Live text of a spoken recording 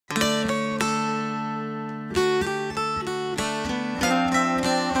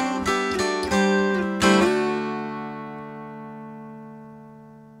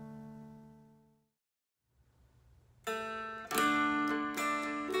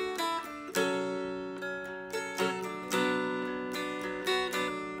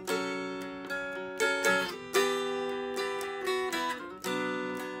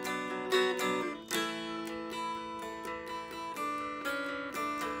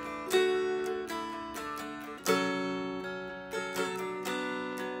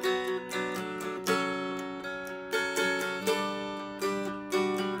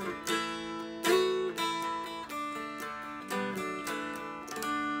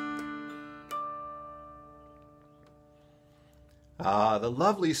The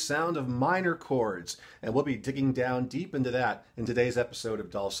lovely sound of minor chords, and we'll be digging down deep into that in today's episode of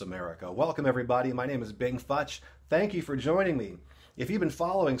Dulcimerica. Welcome everybody, my name is Futch. Thank you for joining me. If you've been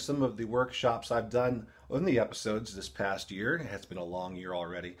following some of the workshops I've done on the episodes this past year, it's been a long year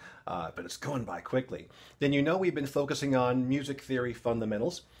already, but it's going by quickly, then you know we've been focusing on music theory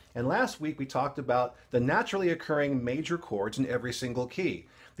fundamentals. And last week we talked about the naturally occurring major chords in every single key.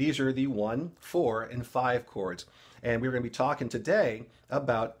 These are the 1, 4, and 5 chords. And we're going to be talking today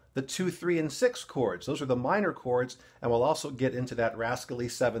about the 2, 3, and 6 chords. Those are the minor chords, and we'll also get into that rascally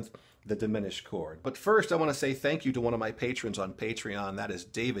 7th, the diminished chord. But first, I want to say thank you to one of my patrons on Patreon. That is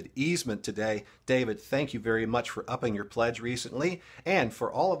David Easement today. David, thank you very much for upping your pledge recently. And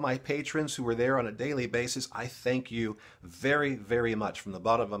for all of my patrons who are there on a daily basis, I thank you very, very much from the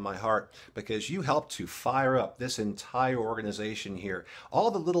bottom of my heart, because you help to fire up this entire organization here. All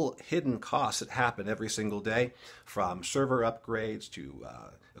the little hidden costs that happen every single day, from server upgrades to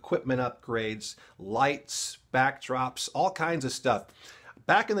equipment upgrades, lights, backdrops, all kinds of stuff.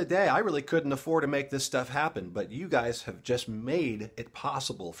 Back in the day, I really couldn't afford to make this stuff happen, but you guys have just made it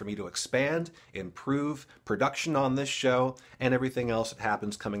possible for me to expand, improve production on this show, and everything else that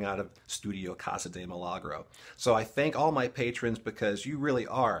happens coming out of Studio Casa de Milagro. So I thank all my patrons, because you really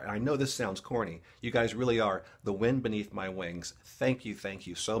are, and I know this sounds corny, you guys really are the wind beneath my wings. Thank you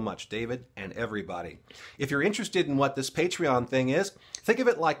so much, David and everybody. If you're interested in what this Patreon thing is, think of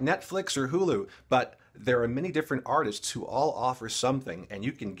it like Netflix or Hulu, but there are many different artists who all offer something, and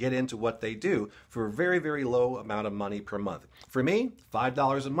you can get into what they do for a very, very low amount of money per month. For me,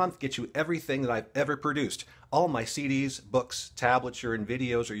 $5 a month gets you everything that I've ever produced. All my CDs, books, tablature, and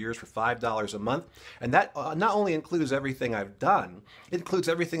videos are yours for $5 a month. And that not only includes everything I've done, it includes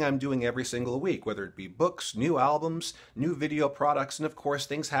everything I'm doing every single week, whether it be books, new albums, new video products, and of course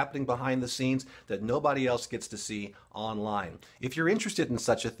things happening behind the scenes that nobody else gets to see online. If you're interested in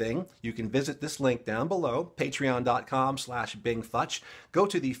such a thing, you can visit this link down below, patreon.com/bingfutch. Go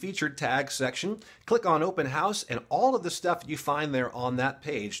to the featured tag section, click on open house, and all of the stuff you find there on that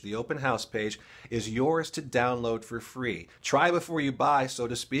page, the open house page, is yours to download for free. Try before you buy, so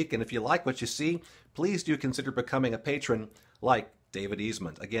to speak, and if you like what you see, please do consider becoming a patron like David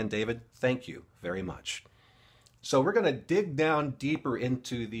Easement. Again, David, thank you very much. So we're going to dig down deeper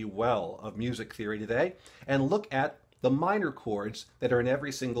into the well of music theory today and look at the minor chords that are in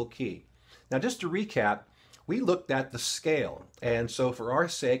every single key. Now, just to recap, we looked at the scale, and so for our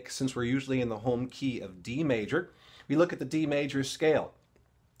sake, since we're usually in the home key of D major, we look at the D major scale.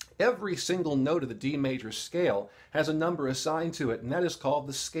 Every single note of the D major scale has a number assigned to it, and that is called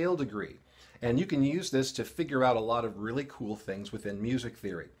the scale degree. And you can use this to figure out a lot of really cool things within music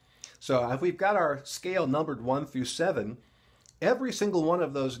theory. So if we've got our scale numbered 1 through 7, every single one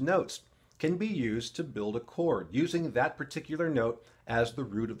of those notes can be used to build a chord, using that particular note as the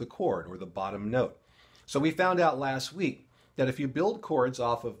root of the chord, or the bottom note. So we found out last week that if you build chords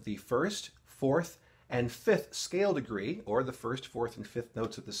off of the 1st, 4th, and 5th scale degree, or the 1st, 4th, and 5th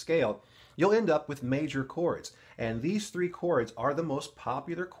notes of the scale, you'll end up with major chords. And these 3 chords are the most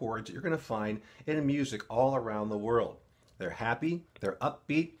popular chords that you're going to find in music all around the world. They're happy, they're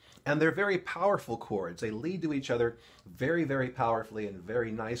upbeat, and they're very powerful chords. They lead to each other very, very powerfully and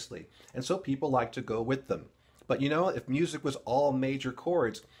very nicely. And so people like to go with them. But you know, if music was all major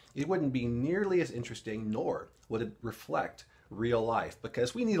chords, it wouldn't be nearly as interesting, nor would it reflect real life,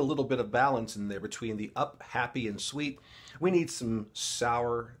 because we need a little bit of balance in there between the up, happy, and sweet. We need some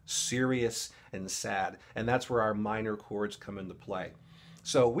sour, serious, and sad, and that's where our minor chords come into play.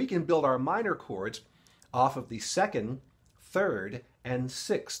 So we can build our minor chords off of the 2nd, 3rd, and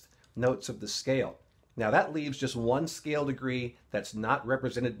 6th notes of the scale. Now that leaves just one scale degree that's not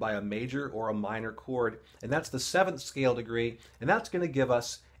represented by a major or a minor chord, and that's the 7th scale degree, and that's going to give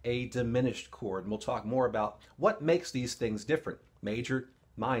us a diminished chord. And we'll talk more about what makes these things different: major,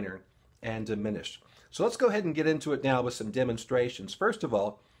 minor, and diminished. So let's go ahead and get into it now with some demonstrations. First of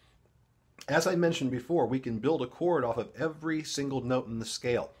all, as I mentioned before, we can build a chord off of every single note in the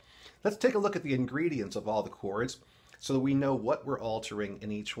scale. Let's take a look at the ingredients of all the chords so that we know what we're altering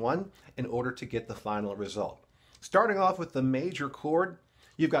in each one in order to get the final result. Starting off with the major chord,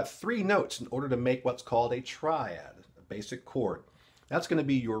 you've got 3 notes in order to make what's called a triad, a basic chord. That's going to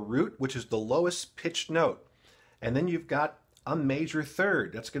be your root, which is the lowest pitched note. And then you've got a major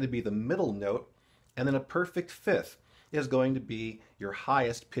 3rd. That's going to be the middle note. And then a perfect 5th is going to be your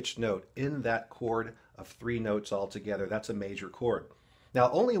highest pitched note in that chord of 3 notes altogether. That's a major chord. Now,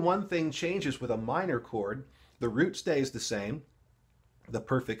 only one thing changes with a minor chord. The root stays the same. The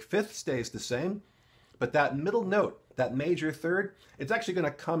perfect 5th stays the same. But that middle note, that major 3rd, it's actually going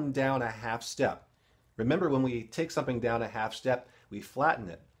to come down a half step. Remember, when we take something down a half step, we flatten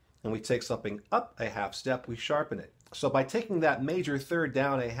it. When we take something up a half step, we sharpen it. So by taking that major third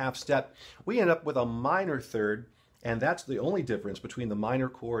down a half step, we end up with a minor third, and that's the only difference between the minor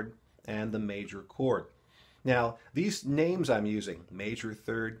chord and the major chord. Now, these names I'm using, major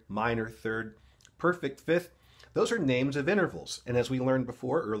third, minor third, perfect fifth, those are names of intervals. And as we learned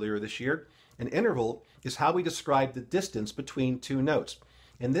before earlier this year, an interval is how we describe the distance between two notes.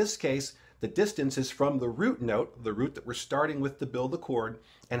 In this case, the distance is from the root note, the root that we're starting with to build the chord,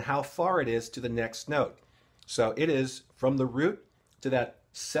 and how far it is to the next note. So it is from the root to that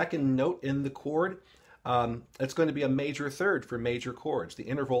second note in the chord. It's going to be a major third for major chords. The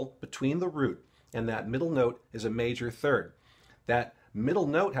interval between the root and that middle note is a major third. That middle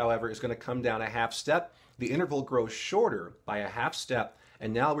note, however, is going to come down a half step. The interval grows shorter by a half step,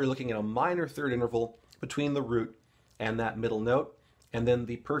 and now we're looking at a minor third interval between the root and that middle note. And then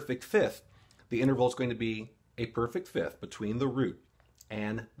the perfect fifth, the interval is going to be a perfect fifth between the root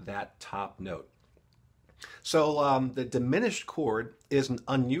and that top note. So the diminished chord is an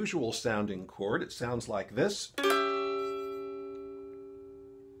unusual sounding chord. It sounds like this.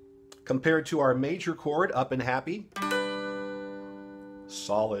 Compared to our major chord, up and happy,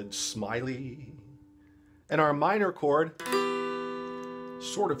 solid, smiley. And our minor chord,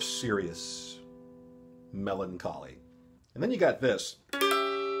 sort of serious, melancholy. And then you got this.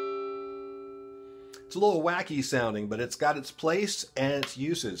 It's a little wacky sounding, but it's got its place and its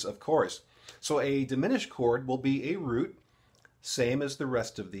uses, of course. So a diminished chord will be a root, same as the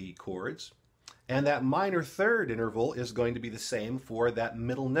rest of the chords. And that minor third interval is going to be the same for that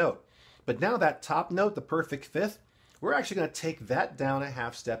middle note. But now that top note, the perfect fifth, we're actually going to take that down a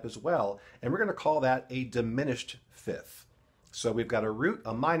half step as well, and we're going to call that a diminished fifth. So we've got a root,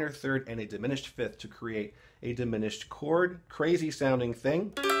 a minor third, and a diminished fifth to create a diminished chord. Crazy sounding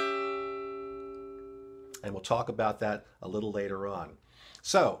thing. And we'll talk about that a little later on.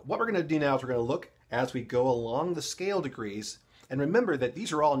 So what we're going to do now is we're going to look as we go along the scale degrees, and remember that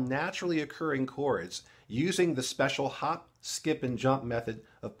these are all naturally occurring chords using the special hop, skip, and jump method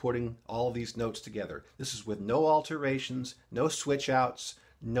of putting all these notes together. This is with no alterations, no switch outs,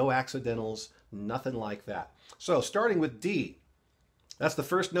 no accidentals, nothing like that. So starting with D, that's the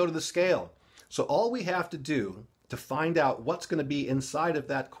first note of the scale. So all we have to do to find out what's going to be inside of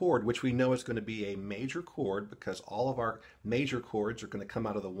that chord, which we know is going to be a major chord because all of our major chords are going to come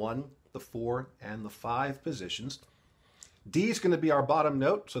out of the 1, the 4, and the 5 positions. D is going to be our bottom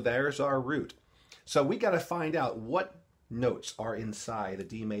note, so there's our root. So we got to find out what notes are inside a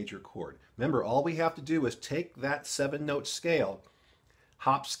D major chord. Remember, all we have to do is take that 7-note scale,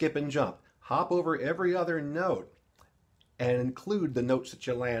 hop, skip, and jump. Hop over every other note and include the notes that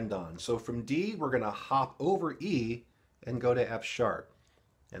you land on. So from D, we're going to hop over E and go to F sharp.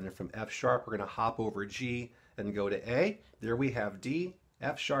 And then from F sharp, we're going to hop over G and go to A. There we have D,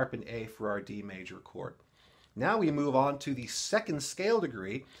 F sharp, and A for our D major chord. Now we move on to the second scale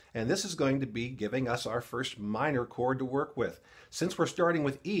degree, and this is going to be giving us our first minor chord to work with. Since we're starting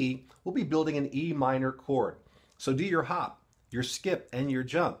with E, we'll be building an E minor chord. So do your hop, your skip, and your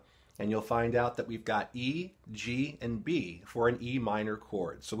jump, and you'll find out that we've got E, G, and B for an E minor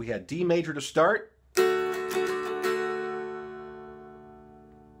chord. So we had D major to start, and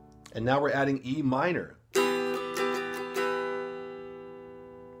now we're adding E minor.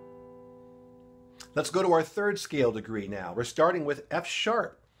 Let's go to our third scale degree now. We're starting with F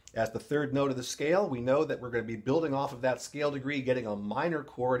sharp as the third note of the scale. We know that we're going to be building off of that scale degree, getting a minor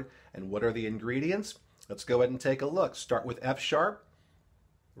chord. And what are the ingredients? Let's go ahead and take a look. Start with F sharp.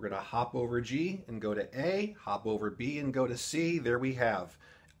 We're going to hop over G and go to A, hop over B and go to C. There we have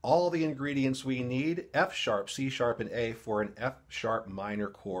all the ingredients we need. F sharp, C sharp, and A for an F sharp minor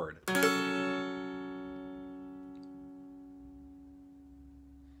chord.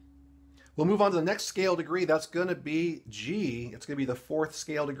 We'll move on to the next scale degree. That's going to be G. It's going to be the fourth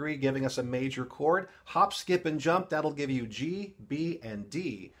scale degree, giving us a major chord. Hop, skip, and jump. That'll give you G, B, and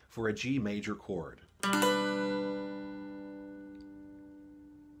D for a G major chord.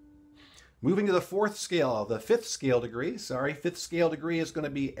 Moving to the fourth scale, the fifth scale degree. Fifth scale degree is going to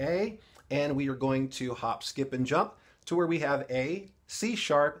be A, and we are going to hop, skip, and jump to where we have A, C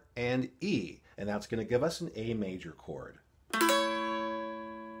sharp, and E, and that's going to give us an A major chord.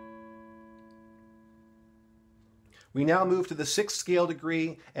 We now move to the sixth scale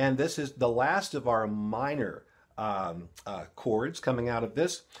degree, and this is the last of our minor chords coming out of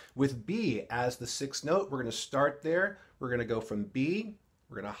this. With B as the sixth note, we're going to start there. We're going to go from B,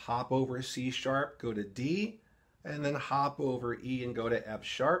 we're going to hop over C sharp, go to D, and then hop over E and go to F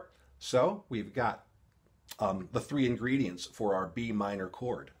sharp. So we've got the three ingredients for our B minor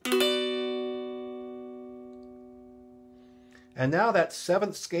chord. And now that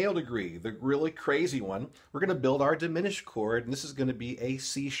seventh scale degree, the really crazy one, we're going to build our diminished chord, and this is going to be a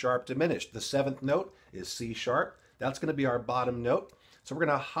C sharp diminished. The seventh note is C sharp. That's going to be our bottom note. So we're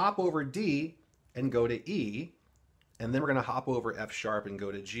going to hop over D and go to E, and then we're going to hop over F sharp and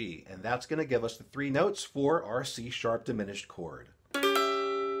go to G. And that's going to give us the three notes for our C sharp diminished chord.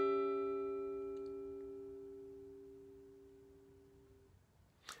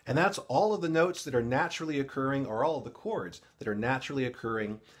 And that's all of the notes that are naturally occurring, or all of the chords that are naturally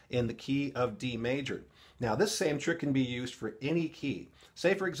occurring in the key of D major. Now, this same trick can be used for any key.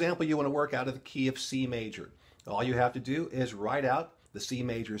 Say, for example, you want to work out of the key of C major. All you have to do is write out the C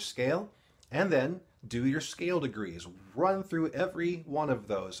major scale, and then do your scale degrees. Run through every one of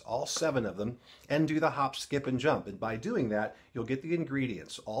those, all 7 of them, and do the hop, skip, and jump. And by doing that, you'll get the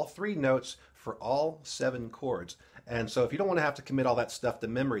ingredients, all 3 notes for all 7 chords. And so if you don't want to have to commit all that stuff to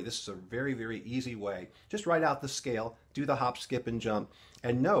memory, this is a very, very easy way. Just write out the scale, do the hop, skip, and jump,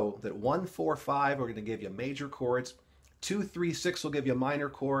 and know that 1, 4, 5 are going to give you major chords, 2, 3, 6 will give you minor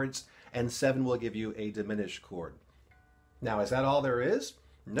chords, and 7 will give you a diminished chord. Now, is that all there is?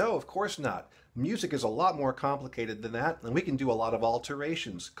 No, of course not. Music is a lot more complicated than that, and we can do a lot of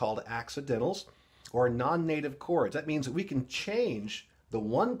alterations called accidentals or non-native chords. That means that we can change the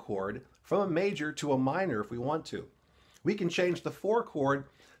 1 chord from a major to a minor if we want to. We can change the 4 chord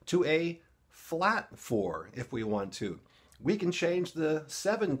to a flat 4 if we want to. We can change the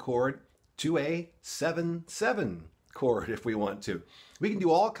 7 chord to a 7/7 chord if we want to. We can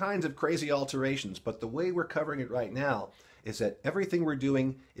do all kinds of crazy alterations, but the way we're covering it right now is that everything we're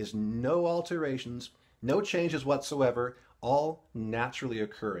doing is no alterations, no changes whatsoever, all naturally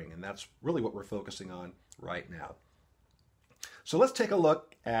occurring, and that's really what we're focusing on right now. So let's take a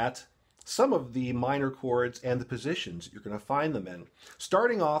look at some of the minor chords and the positions you're going to find them in.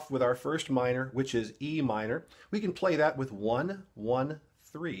 Starting off with our first minor, which is E minor, we can play that with 1, 1,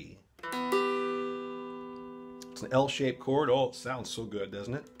 3. It's an L-shaped chord. Oh, it sounds so good,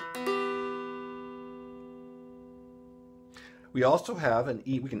 doesn't it? We also have an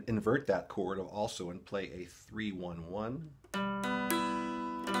E. We can invert that chord also and play a 3, 1, 1.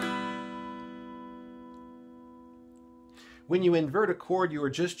 When you invert a chord, you are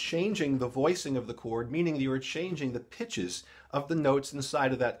just changing the voicing of the chord, meaning you are changing the pitches of the notes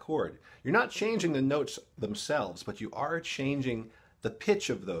inside of that chord. You're not changing the notes themselves, but you are changing the pitch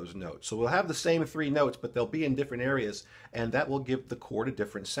of those notes. So we'll have the same 3 notes, but they'll be in different areas, and that will give the chord a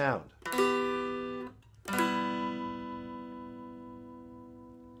different sound.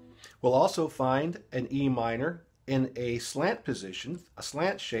 We'll also find an E minor in a slant position, a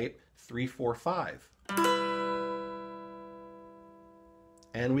slant shape, 3, 4, 5.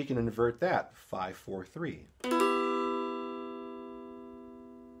 And we can invert that, 5, 4, 3.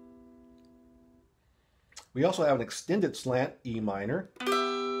 We also have an extended slant, E minor.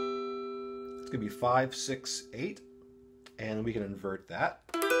 It's going to be 5, 6, 8, and we can invert that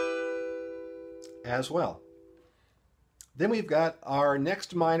as well. Then we've got our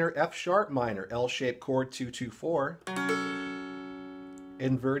next minor, F sharp minor, L-shaped chord, 2, 2, 4.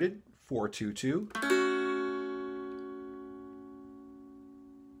 Inverted, 4, 2, 2.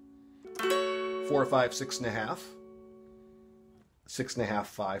 4, 5, 6 and a half. 6 and a half,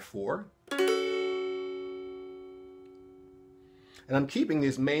 5, 4. And I'm keeping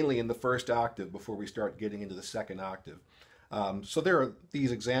these mainly in the first octave before we start getting into the second octave. So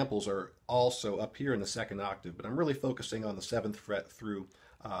these examples are also up here in the second octave, but I'm really focusing on the 7th fret through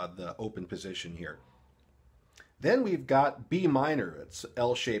the open position here. Then we've got B minor. It's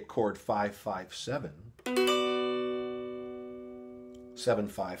L-shaped chord, 5, 5, 7. 7,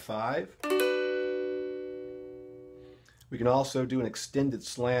 5, 5. We can also do an extended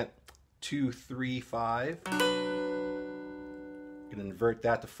slant, 2, 3, 5. We can invert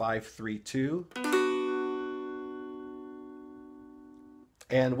that to 5, 3, 2.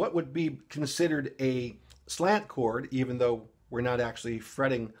 And what would be considered a slant chord, even though we're not actually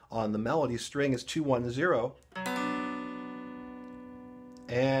fretting on the melody string, is 2, 1, 0.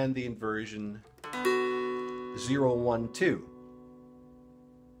 And the inversion, 0, 1, 2.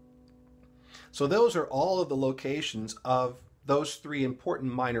 So those are all of the locations of those 3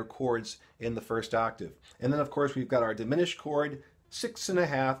 important minor chords in the first octave. And then, of course, we've got our diminished chord, 6 and a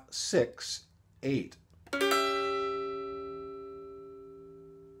half, 6, 8.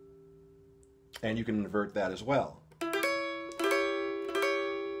 And you can invert that as well. And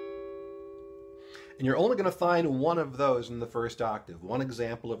you're only going to find one of those in the first octave, one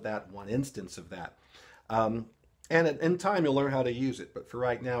example of that, one instance of that. And in time you'll learn how to use it, but for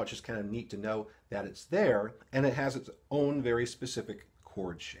right now it's just kind of neat to know that it's there and it has its own very specific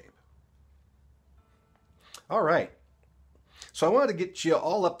chord shape. All right, So I wanted to get you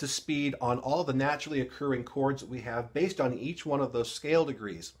all up to speed on all the naturally occurring chords that we have based on each one of those scale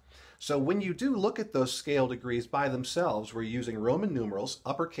degrees. So when you do look at those scale degrees by themselves, we're using Roman numerals,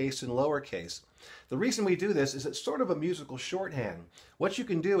 uppercase and lowercase. The reason we do this is it's sort of a musical shorthand. What you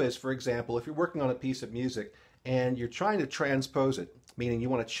can do is, for example, if you're working on a piece of music and you're trying to transpose it, meaning you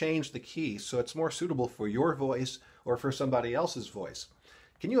want to change the key so it's more suitable for your voice or for somebody else's voice.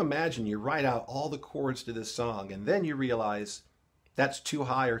 Can you imagine you write out all the chords to this song and then you realize that's too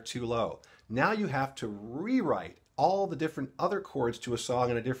high or too low? Now you have to rewrite all the different other chords to a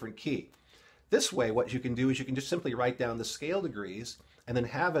song in a different key. This way, what you can do is you can just simply write down the scale degrees and then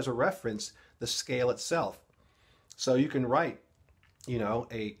have as a reference the scale itself. So you can write,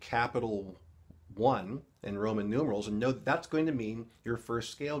 a capital 1 in Roman numerals and know that that's going to mean your first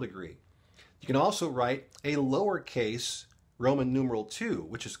scale degree. You can also write a lowercase Roman numeral 2,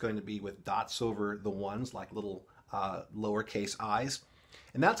 which is going to be with dots over the ones like little lowercase i's.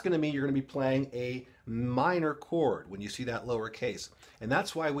 And that's going to mean you're going to be playing a minor chord when you see that lowercase. And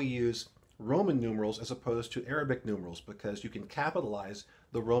that's why we use Roman numerals as opposed to Arabic numerals, because you can capitalize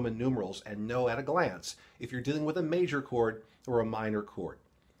the Roman numerals and know at a glance if you're dealing with a major chord or a minor chord.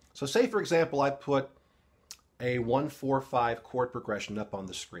 So say, for example, I put a 1-4-5 chord progression up on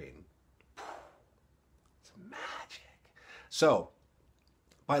the screen. It's magic. So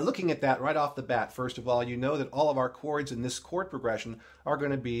by looking at that right off the bat, first of all, you know that all of our chords in this chord progression are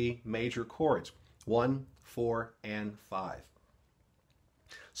going to be major chords, 1, 4, and 5.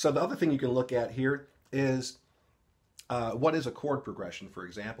 So the other thing you can look at here is what is a chord progression, for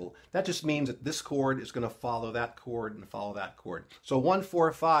example. That just means that this chord is going to follow that chord and follow that chord. So 1,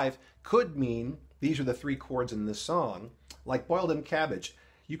 4, 5 could mean these are the 3 chords in this song, like boiled in cabbage.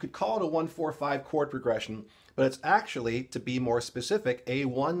 You could call it a 1, 4, 5 chord progression, but it's actually, to be more specific, a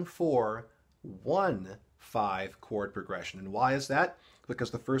 1, 4, 1, 5 chord progression. And why is that?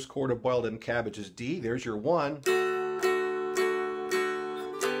 Because the first chord of boiled in cabbage is D. There's your 1.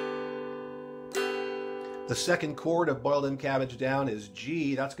 The second chord of boiled in cabbage down is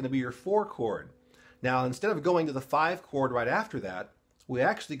G. That's going to be your 4 chord. Now, instead of going to the 5 chord right after that, we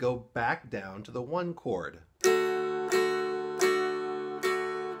actually go back down to the 1 chord.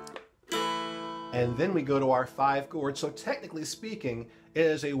 And then we go to our 5 chord. So technically speaking, it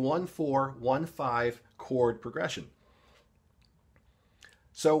is a 1, 4, 1, 5 chord progression.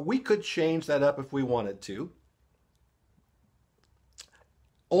 So we could change that up if we wanted to.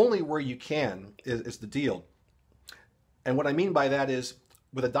 Only where you can is the deal. And what I mean by that is,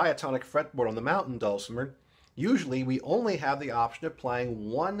 with a diatonic fretboard on the mountain dulcimer, usually we only have the option of playing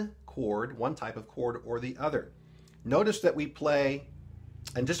one chord, one type of chord or the other. Notice that we play,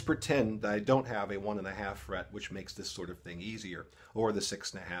 and just pretend that I don't have a 1.5 fret, which makes this sort of thing easier, or the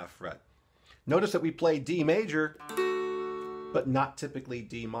 6.5 fret. Notice that we play D major, but not typically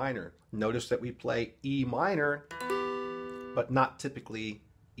D minor. Notice that we play E minor, but not typically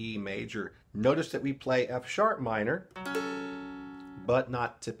E major. Notice that we play F sharp minor, but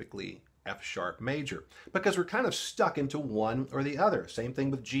not typically F sharp major, because we're kind of stuck into one or the other. Same thing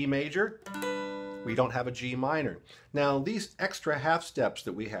with G major. We don't have a G minor. Now these extra half steps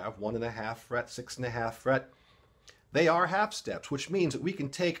that we have, 1.5 fret, 6.5 fret, they are half steps, which means that we can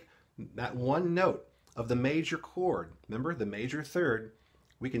take that one note of the major chord, remember the major third,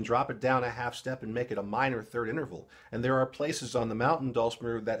 we can drop it down a half step and make it a minor third interval. And there are places on the mountain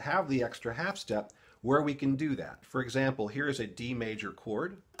dulcimer that have the extra half step where we can do that. For example, here is a D major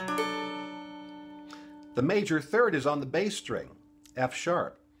chord. The major third is on the bass string, F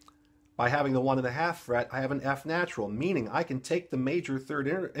sharp. By having the 1.5 fret, I have an F natural, meaning I can take the major third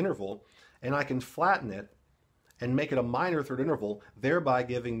interval and I can flatten it and make it a minor third interval, thereby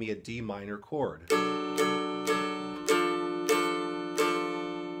giving me a D minor chord.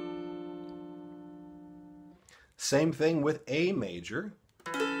 Same thing with A major.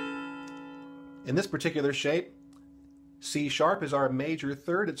 In this particular shape, C sharp is our major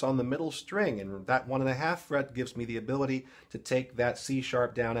third. It's on the middle string, and that 1.5 fret gives me the ability to take that C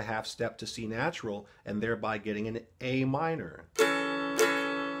sharp down a half step to C natural, and thereby getting an A minor.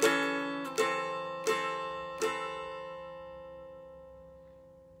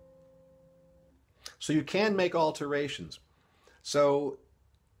 So you can make alterations. So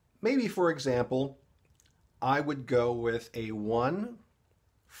maybe, for example, I would go with a 1,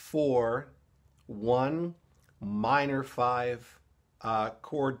 4, 1, minor 5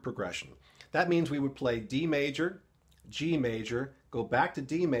 chord progression. That means we would play D major, G major, go back to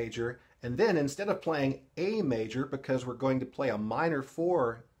D major, and then instead of playing A major, because we're going to play a minor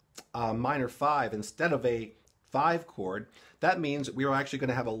 4, minor 5 instead of a 5 chord, that means we are actually going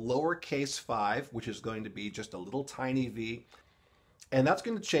to have a lowercase 5, which is going to be just a little tiny V, And that's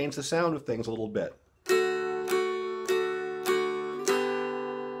going to change the sound of things a little bit.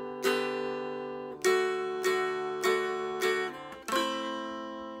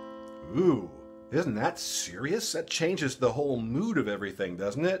 Ooh, isn't that serious? That changes the whole mood of everything,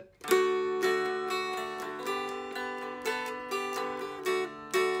 doesn't it?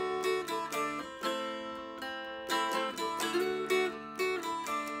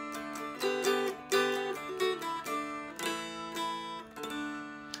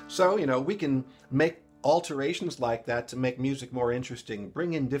 So, you know, we can make alterations like that to make music more interesting,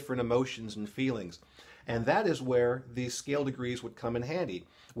 bring in different emotions and feelings. And that is where these scale degrees would come in handy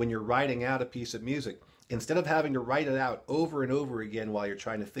when you're writing out a piece of music. Instead of having to write it out over and over again while you're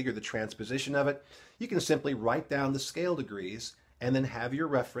trying to figure the transposition of it, you can simply write down the scale degrees and then have your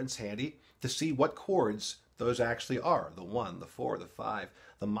reference handy to see what chords those actually are. The 1, the 4, the 5,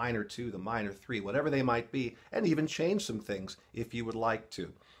 the minor 2, the minor 3, whatever they might be, and even change some things if you would like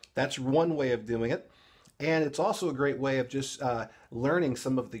to. That's one way of doing it. And it's also a great way of just learning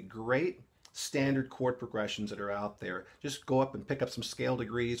some of the great standard chord progressions that are out there. Just go up and pick up some scale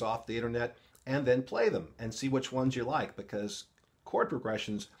degrees off the internet and then play them and see which ones you like, because chord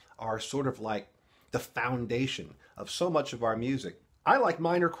progressions are sort of like the foundation of so much of our music. I like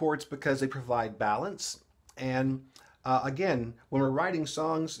minor chords because they provide balance, and again, when we're writing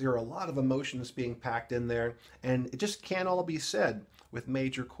songs, there are a lot of emotions being packed in there, and it just can't all be said with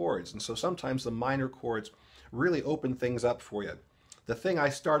major chords. And so sometimes the minor chords really open things up for you. The thing I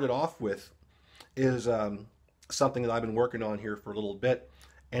started off with is something that I've been working on here for a little bit,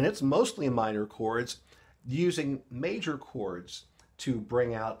 and it's mostly minor chords using major chords to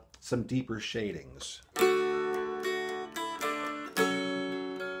bring out some deeper shadings.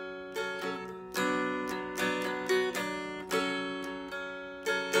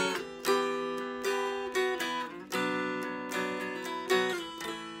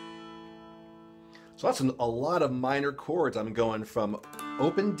 So that's a lot of minor chords. I'm going from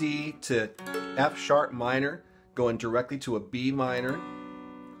open D to F sharp minor, going directly to a B minor,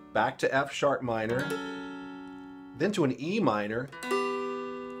 back to F sharp minor, then to an E minor,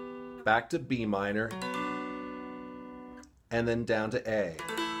 back to B minor, and then down to A.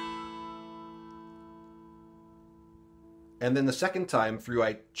 And then the second time through,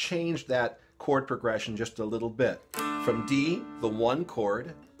 I changed that chord progression just a little bit. From D, the 1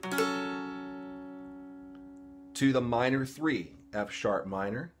 chord, to the minor 3, F sharp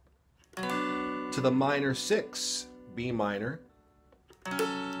minor, to the minor 6, B minor,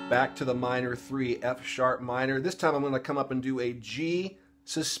 back to the minor 3, F sharp minor. This time I'm going to come up and do a G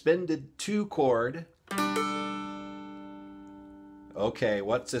suspended 2 chord. Okay,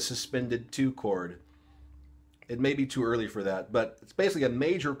 what's a suspended 2 chord? It may be too early for that, but it's basically a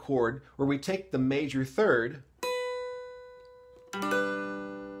major chord where we take the major third,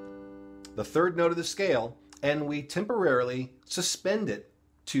 the third note of the scale, and we temporarily suspend it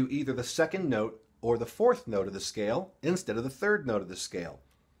to either the second note or the fourth note of the scale instead of the third note of the scale.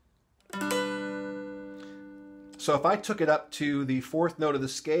 So if I took it up to the fourth note of the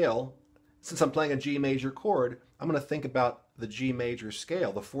scale, since I'm playing a G major chord, I'm going to think about the G major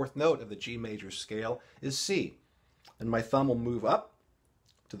scale. The fourth note of the G major scale is C. And my thumb will move up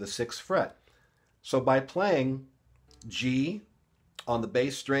to the 6th fret. So by playing G on the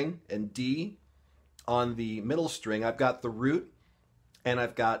bass string and D on the middle string, I've got the root and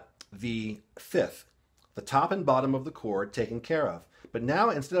I've got the 5th, the top and bottom of the chord taken care of. But now,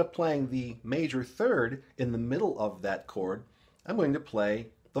 instead of playing the major third in the middle of that chord, I'm going to play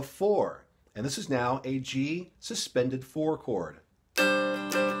the 4. And this is now a G suspended 4 chord.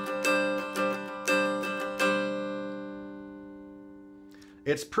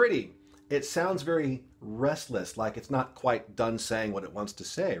 It's pretty. It sounds very restless, like it's not quite done saying what it wants to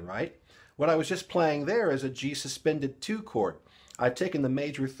say, right? What I was just playing there is a G suspended 2 chord. I've taken the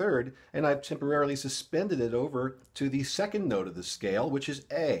major third and I've temporarily suspended it over to the second note of the scale, which is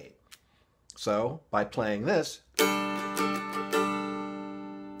A. So by playing this,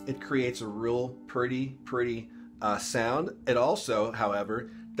 it creates a real pretty sound. It also, however,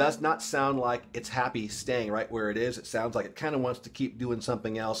 does not sound like it's happy staying right where it is. It sounds like it kind of wants to keep doing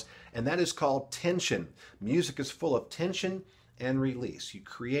something else, and that is called tension. Music is full of tension and release. You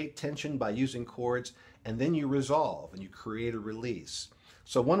create tension by using chords, and then you resolve and you create a release.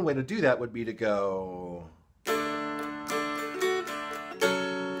 So one way to do that would be to go...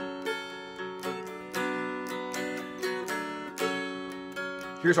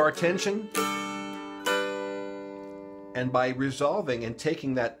 Here's our tension. And by resolving and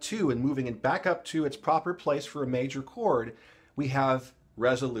taking that 2 and moving it back up to its proper place for a major chord, we have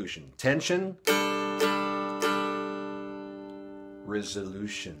resolution. Tension,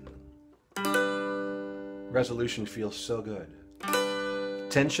 resolution. Resolution feels so good.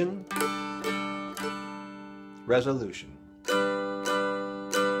 Tension, resolution.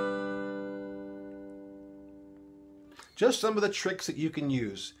 Just some of the tricks that you can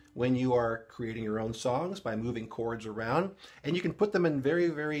use when you are creating your own songs by moving chords around, and you can put them in very,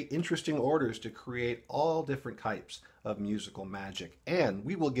 very interesting orders to create all different types of musical magic. And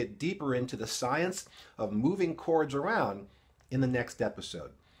we will get deeper into the science of moving chords around in the next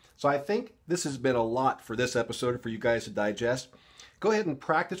episode. So I think this has been a lot for this episode for you guys to digest. Go ahead and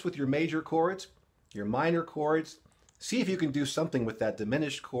practice with your major chords, your minor chords. See if you can do something with that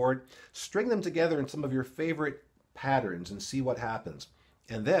diminished chord. String them together in some of your favorite patterns and see what happens.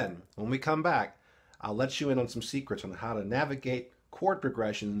 And then, when we come back, I'll let you in on some secrets on how to navigate chord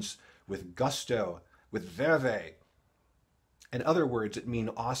progressions with gusto, with verve, and other words that mean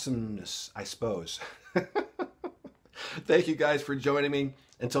awesomeness, I suppose. Thank you guys for joining me.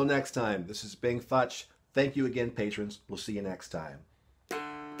 Until next time, this is Bing Futch. Thank you again, patrons. We'll see you next time.